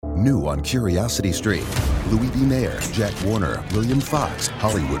New on Curiosity Stream. Louis B. Mayer, Jack Warner, William Fox.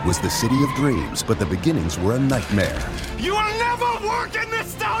 Hollywood was the city of dreams, but the beginnings were a nightmare. You will never work in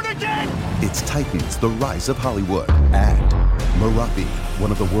this town again! It's Titans, the rise of Hollywood. And Merapi,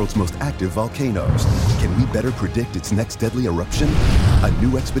 one of the world's most active volcanoes. Can we better predict its next deadly eruption? A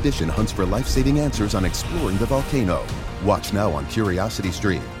new expedition hunts for life-saving answers on exploring the volcano. Watch now on Curiosity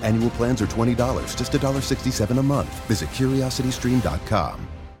Stream. Annual plans are $20, just $1.67 a month. Visit curiositystream.com.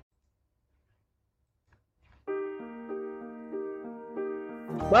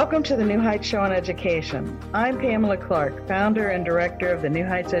 Welcome to the New Heights Show on Education. I'm Pamela Clark, founder and director of the New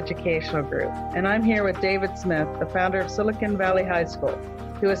Heights Educational Group, and I'm here with David Smith, the founder of Silicon Valley High School,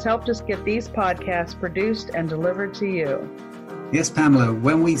 who has helped us get these podcasts produced and delivered to you. Yes, Pamela,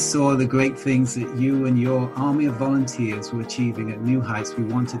 when we saw the great things that you and your army of volunteers were achieving at New Heights, we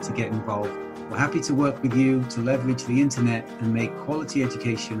wanted to get involved. We're happy to work with you to leverage the internet and make quality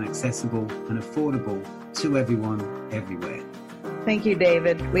education accessible and affordable to everyone, everywhere. Thank you,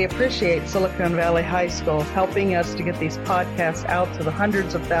 David. We appreciate Silicon Valley High School helping us to get these podcasts out to the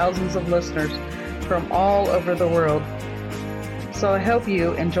hundreds of thousands of listeners from all over the world. So I hope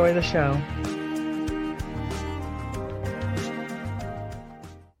you enjoy the show.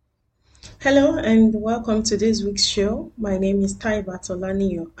 Hello and welcome to this week's show. My name is Taibat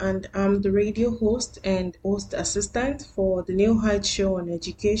Olaniyan and I'm the radio host and host assistant for the New Heights Show on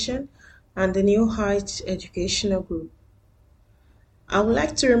Education and the New Heights Educational Group. I would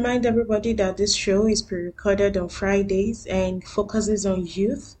like to remind everybody that this show is pre-recorded on Fridays and focuses on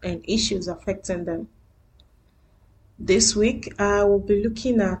youth and issues affecting them. This week, I will be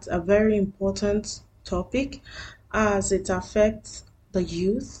looking at a very important topic as it affects the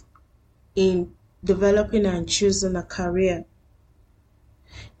youth in developing and choosing a career.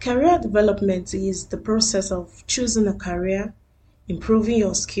 Career development is the process of choosing a career, improving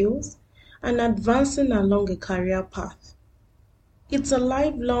your skills, and advancing along a career path. It's a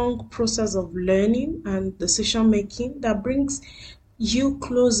lifelong process of learning and decision-making that brings you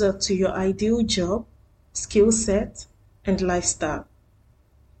closer to your ideal job, skill set, and lifestyle.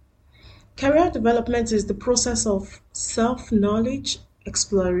 Career development is the process of self-knowledge,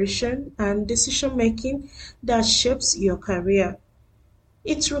 exploration, and decision-making that shapes your career.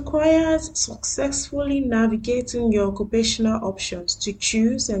 It requires successfully navigating your occupational options to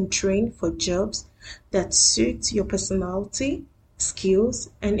choose and train for jobs that suit your personality,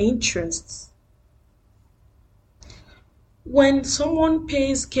 skills, and interests. When someone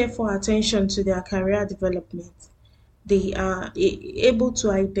pays careful attention to their career development, they are able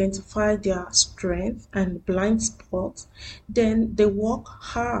to identify their strengths and blind spots, then they work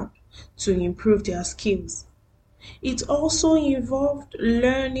hard to improve their skills. It also involved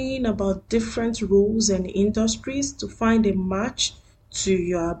learning about different roles and industries to find a match to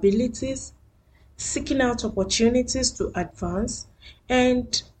your abilities, seeking out opportunities to advance,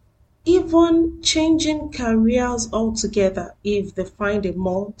 and even changing careers altogether if they find a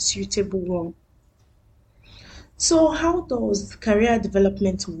more suitable one. So how does career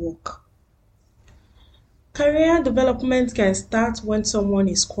development work? Career development can start when someone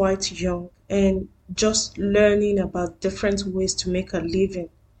is quite young and just learning about different ways to make a living.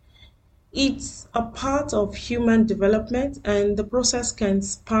 It's a part of human development and the process can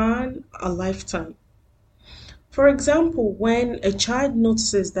span a lifetime. For example, when a child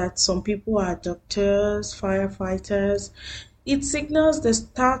notices that some people are doctors, firefighters, it signals the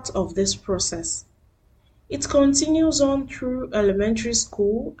start of this process. It continues on through elementary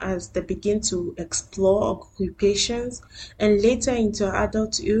school as they begin to explore occupations and later into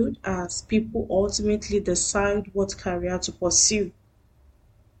adulthood as people ultimately decide what career to pursue.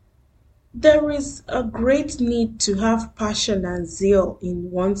 There is a great need to have passion and zeal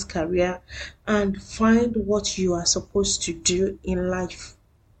in one's career and find what you are supposed to do in life.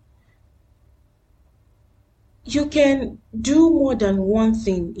 You can do more than one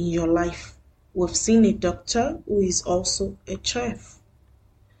thing in your life. We've seen a doctor who is also a chef.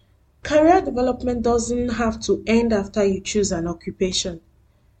 Career development doesn't have to end after you choose an occupation.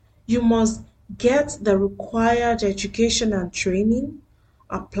 You must get the required education and training,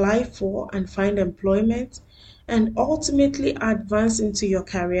 apply for and find employment, and ultimately advance into your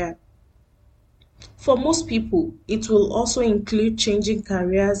career. For most people, it will also include changing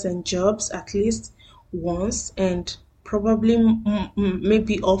careers and jobs at least once and probably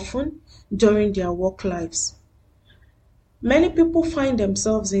maybe often during their work lives. Many people find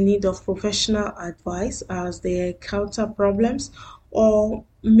themselves in need of professional advice as they encounter problems or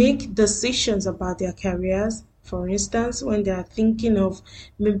make decisions about their careers. For instance, when they are thinking of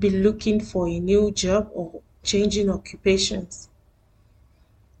maybe looking for a new job or changing occupations.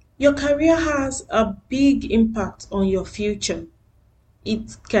 Your career has a big impact on your future.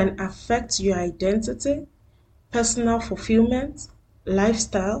 It can affect your identity, personal fulfillment,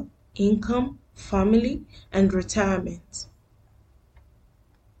 lifestyle, income, family, and retirement.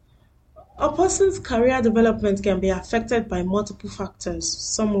 A person's career development can be affected by multiple factors,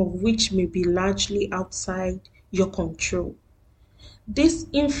 some of which may be largely outside your control. These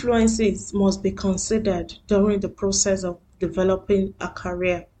influences must be considered during the process of developing a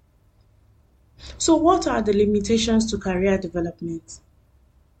career. So, what are the limitations to career development?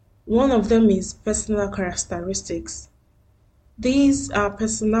 One of them is personal characteristics. These are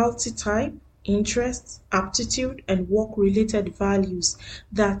personality type, interests, aptitude, and work related values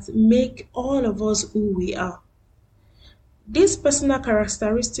that make all of us who we are. These personal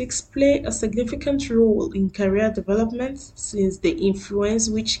characteristics play a significant role in career development since they influence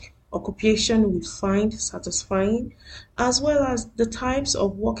which occupation we find satisfying, as well as the types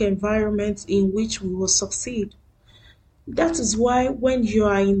of work environments in which we will succeed. That is why, when you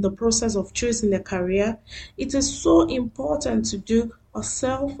are in the process of choosing a career, it is so important to do a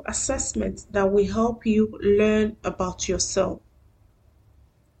self assessment that will help you learn about yourself.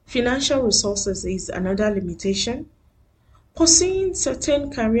 Financial resources is another limitation. Pursuing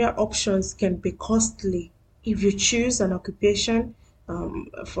certain career options can be costly. If you choose an occupation,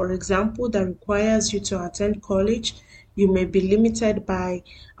 for example, that requires you to attend college, you may be limited by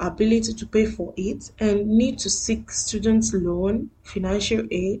ability to pay for it and need to seek student loan, financial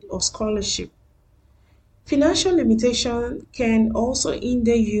aid, or scholarship. Financial limitation can also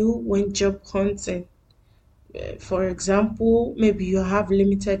hinder you when job hunting. For example, maybe you have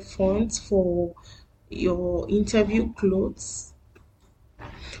limited funds for your interview clothes,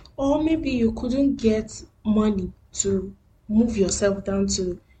 or maybe you couldn't get money to move yourself down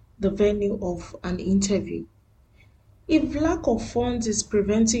to the venue of an interview. If lack of funds is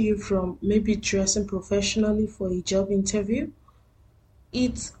preventing you from maybe dressing professionally for a job interview,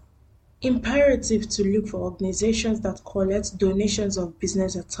 it's imperative to look for organizations that collect donations of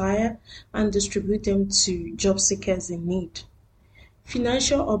business attire and distribute them to job seekers in need.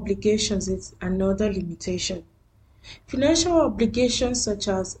 Financial obligations is another limitation. Financial obligations such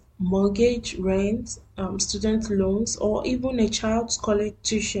as mortgage, rent, student loans, or even a child's college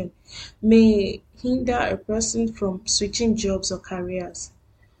tuition may hinder a person from switching jobs or careers.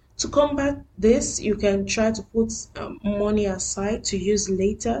 To combat this, you can try to put money aside to use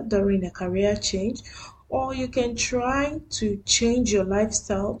later during a career change, or you can try to change your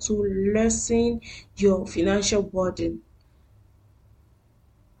lifestyle to lessen your financial burden.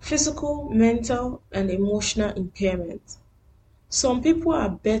 Physical, mental, and emotional impairment. Some people are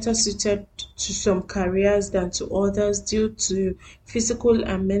better suited to some careers than to others due to physical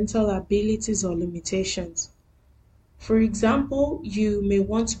and mental abilities or limitations. For example, you may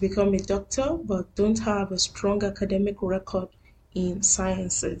want to become a doctor but don't have a strong academic record in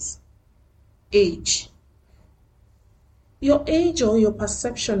sciences. Age. Your age or your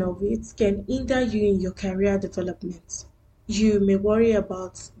perception of it can hinder you in your career development. You may worry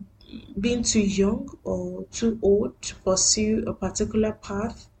about being too young or too old to pursue a particular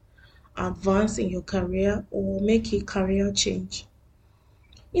path, advance in your career, or make a career change.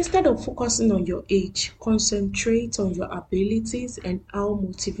 Instead of focusing on your age, concentrate on your abilities and how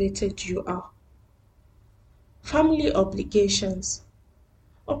motivated you are. Family obligations.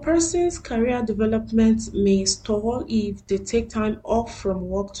 A person's career development may stall if they take time off from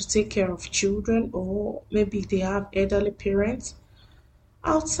work to take care of children, or maybe they have elderly parents.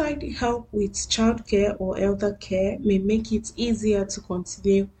 Outside help with childcare or elder care may make it easier to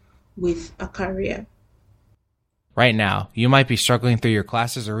continue with a career. Right now, you might be struggling through your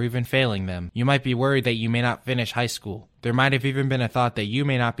classes or even failing them. You might be worried that you may not finish high school. There might have even been a thought that you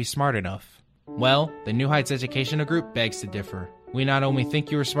may not be smart enough. Well, the New Heights Educational Group begs to differ. We not only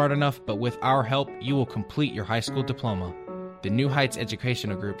think you are smart enough, but with our help, you will complete your high school diploma. The New Heights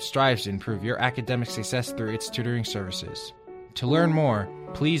Educational Group strives to improve your academic success through its tutoring services. To learn more,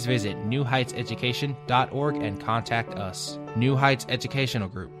 please visit newheightseducation.org and contact us. New Heights Educational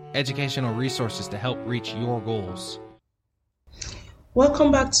Group, educational resources to help reach your goals.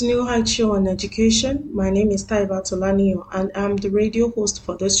 Welcome back to New Heights Show on Education. My name is Taibat Olaniyan and I'm the radio host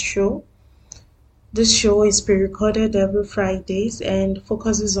for this show. This show is pre-recorded every Fridays and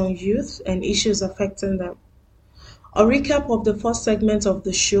focuses on youth and issues affecting them. A recap of the first segment of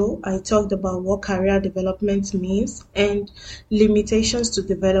the show, I talked about what career development means and limitations to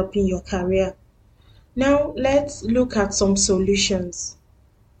developing your career. Now, let's look at some solutions.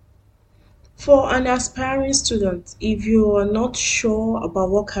 For an aspiring student, if you are not sure about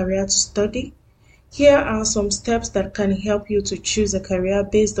what career to study, Here are some steps that can help you to choose a career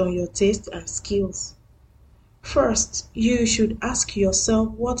based on your tastes and skills. First, you should ask yourself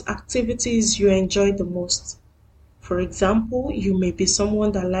what activities you enjoy the most. For example, you may be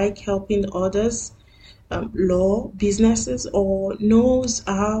someone that likes helping others, law, businesses, or knows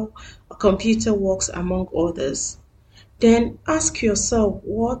how a computer works among others. Then ask yourself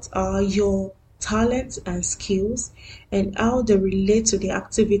what are your talents and skills and how they relate to the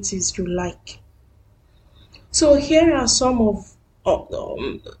activities you like. So here are some of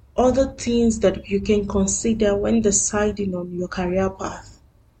other things that you can consider when deciding on your career path.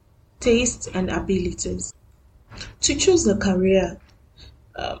 Tastes and abilities. To choose a career,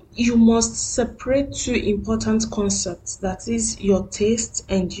 you must separate two important concepts, that is your taste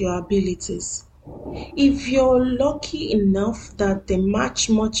and your abilities. If you're lucky enough that they match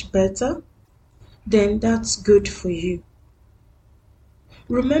much better, then that's good for you.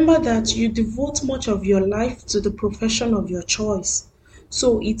 Remember that you devote much of your life to the profession of your choice,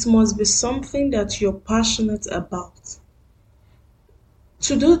 so it must be something that you're passionate about.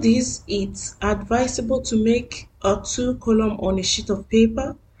 To do this, it's advisable to make a 2-column on a sheet of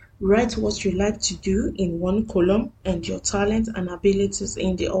paper. Write what you like to do in one column and your talent and abilities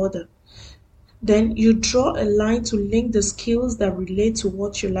in the other. Then you draw a line to link the skills that relate to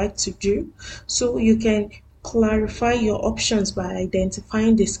what you like to do, so you can clarify your options by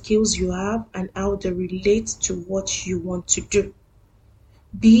identifying the skills you have and how they relate to what you want to do.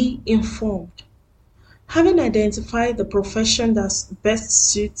 Be informed. Having identified the profession that best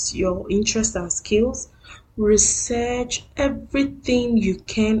suits your interests and skills, research everything you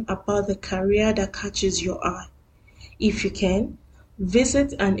can about the career that catches your eye. If you can,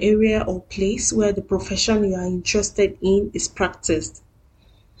 visit an area or place where the profession you are interested in is practiced.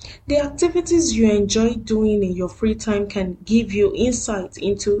 The activities you enjoy doing in your free time can give you insight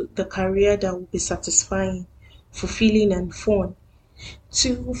into the career that will be satisfying, fulfilling, and fun.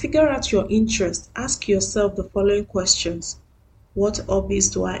 To figure out your interest, ask yourself the following questions. What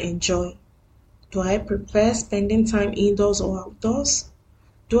hobbies do I enjoy? Do I prefer spending time indoors or outdoors?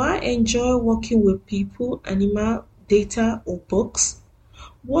 Do I enjoy working with people, animal, data, or books?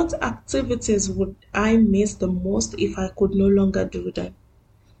 What activities would I miss the most if I could no longer do them?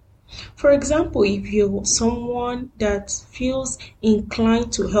 For example, if you're someone that feels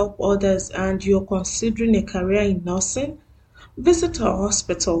inclined to help others and you're considering a career in nursing, visit a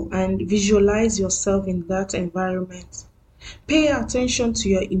hospital and visualize yourself in that environment. Pay attention to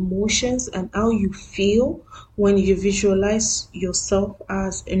your emotions and how you feel when you visualize yourself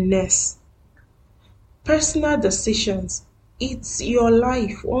as a nurse. Personal decisions. It's your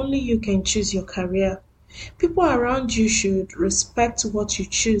life. Only you can choose your career. People around you should respect what you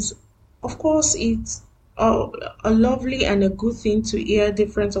choose. Of course, it's a lovely and a good thing to hear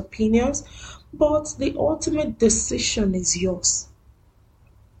different opinions, but the ultimate decision is yours.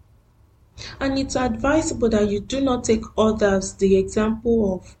 And it's advisable that you do not take others the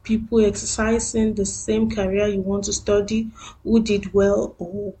example of people exercising the same career you want to study who did well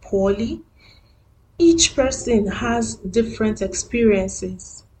or poorly. Each person has different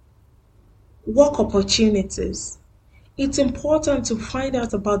experiences, work opportunities. It's important to find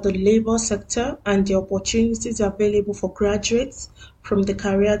out about the labor sector and the opportunities available for graduates from the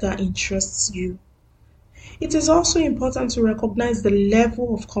career that interests you. It is also important to recognize the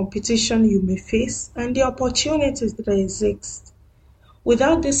level of competition you may face and the opportunities that exist,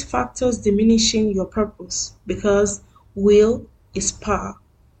 without these factors diminishing your purpose, because will is power.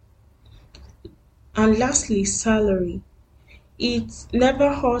 And lastly, salary. It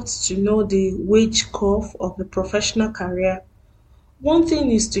never hurts to know the wage curve of a professional career. One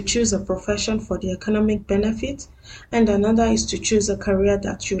thing is to choose a profession for the economic benefit, and another is to choose a career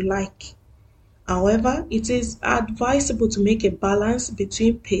that you like. However, it is advisable to make a balance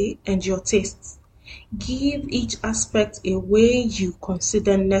between pay and your tastes. Give each aspect a way you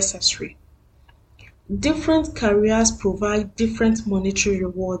consider necessary. Different careers provide different monetary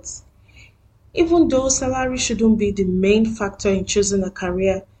rewards. Even though salary shouldn't be the main factor in choosing a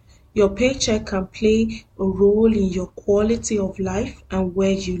career, your paycheck can play a role in your quality of life and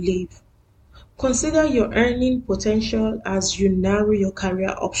where you live. Consider your earning potential as you narrow your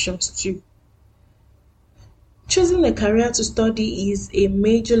career options too. Choosing a career to study is a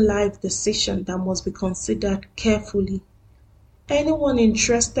major life decision that must be considered carefully. Anyone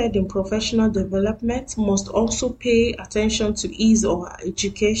interested in professional development must also pay attention to his or her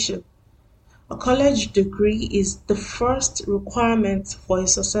education. A college degree is the first requirement for a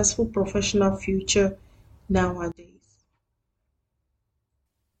successful professional future nowadays.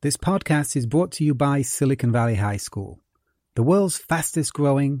 This podcast is brought to you by Silicon Valley High School. the world's fastest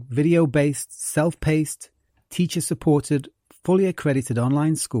growing, video-based, self-paced, teacher-supported, fully accredited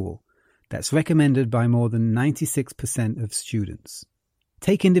online school that's recommended by more than 96% of students.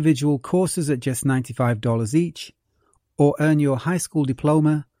 Take individual courses at just $95 each, or earn your high school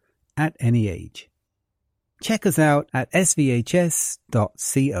diploma at any age. Check us out at svhs.co.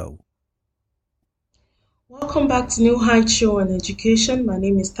 Welcome back to New Heights Show on Education. My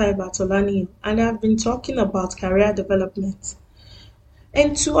name is Taibat Olaniyan, and I've been talking about career development.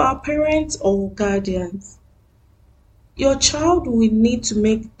 And to our parents or guardians, your child will need to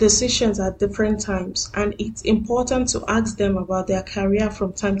make decisions at different times, and it's important to ask them about their career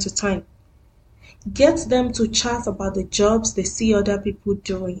from time to time. Get them to chat about the jobs they see other people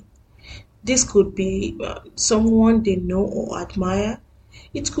doing. This could be someone they know or admire.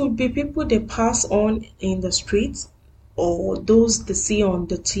 It could be people they pass on in the streets, or those they see on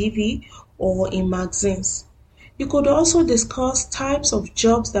the TV or in magazines. You could also discuss types of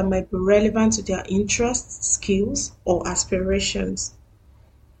jobs that might be relevant to their interests, skills, or aspirations.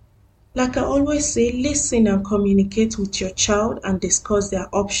 Like I always say, listen and communicate with your child and discuss their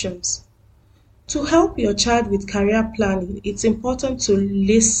options. To help your child with career planning, it's important to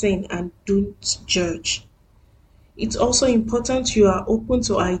listen and don't judge. It's also important you are open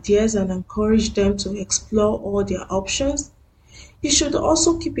to ideas and encourage them to explore all their options. You should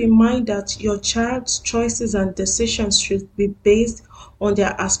also keep in mind that your child's choices and decisions should be based on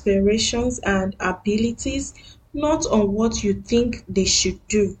their aspirations and abilities, not on what you think they should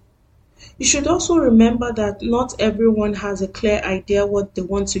do. You should also remember that not everyone has a clear idea what they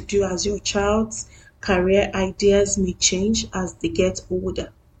want to do, as your child's career ideas may change as they get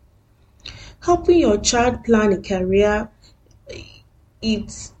older. Helping your child plan a career,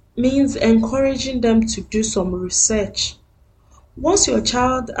 it means encouraging them to do some research. Once your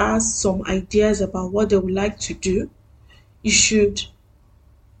child has some ideas about what they would like to do, you should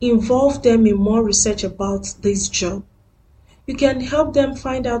involve them in more research about this job. You can help them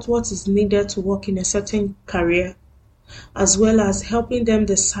find out what is needed to work in a certain career, as well as helping them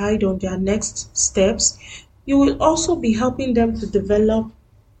decide on their next steps. You will also be helping them to develop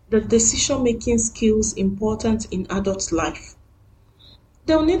the decision-making skills important in adult life.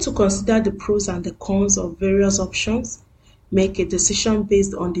 They'll need to consider the pros and the cons of various options, make a decision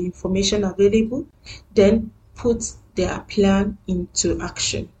based on the information available, then put their plan into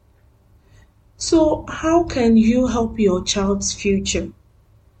action. So, how can you help your child's future?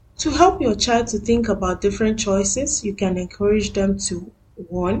 To help your child to think about different choices, you can encourage them to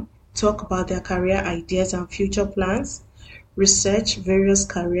 1. Talk about their career ideas and future plans, research various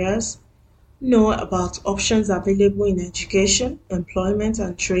careers, know about options available in education, employment,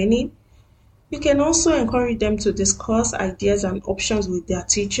 and training. You can also encourage them to discuss ideas and options with their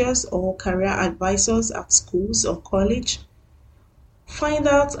teachers or career advisors at schools or college. Find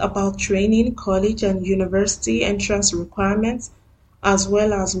out about training, college, and university entrance requirements, as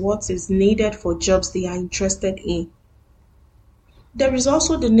well as what is needed for jobs they are interested in. There is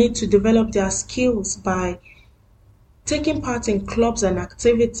also the need to develop their skills by taking part in clubs and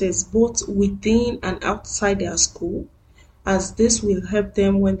activities both within and outside their school, as this will help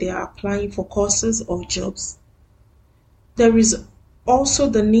them when they are applying for courses or jobs. There is also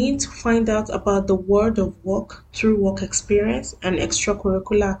the need to find out about the world of work through work experience and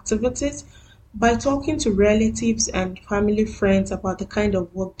extracurricular activities by talking to relatives and family friends about the kind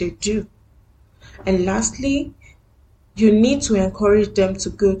of work they do. And lastly, you need to encourage them to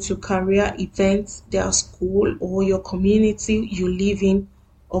go to career events their school or your community you live in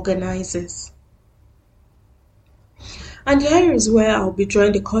organizes. And here is where I'll be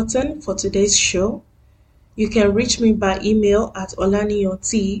drawing the curtain for today's show. You can reach me by email at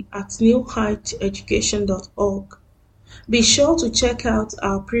olaniyot@newheighteducation.org. Be sure to check out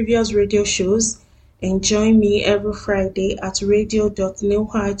our previous radio shows and join me every Friday at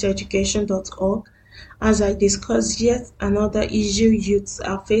radio.newheighteducation.org as I discuss yet another issue youths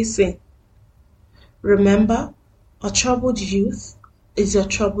are facing. Remember, a troubled youth is a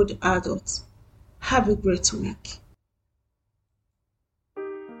troubled adult. Have a great week.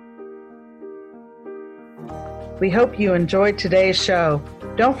 We hope you enjoyed today's show.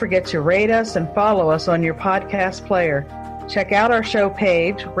 Don't forget to rate us and follow us on your podcast player. Check out our show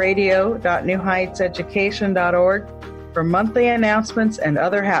page, radio.newheightseducation.org, for monthly announcements and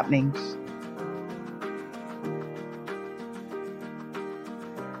other happenings.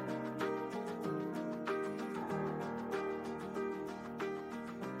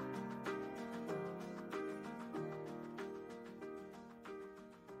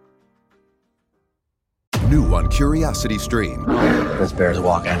 New new on Curiosity Stream. This bear's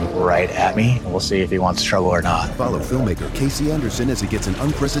walking right at me. We'll see if he wants trouble or not. Follow filmmaker Casey Anderson as he gets an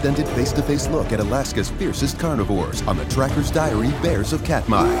unprecedented face-to-face look at Alaska's fiercest carnivores on the Tracker's Diary Bears of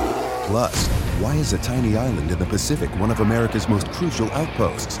Katmai. Plus, why is a tiny island in the Pacific one of America's most crucial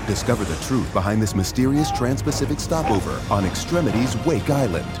outposts? Discover the truth behind this mysterious trans-Pacific stopover on Extremities Wake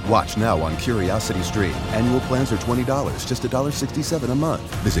Island. Watch now on Curiosity Stream. Annual plans are $20, just $1.67 a month.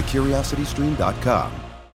 Visit curiositystream.com.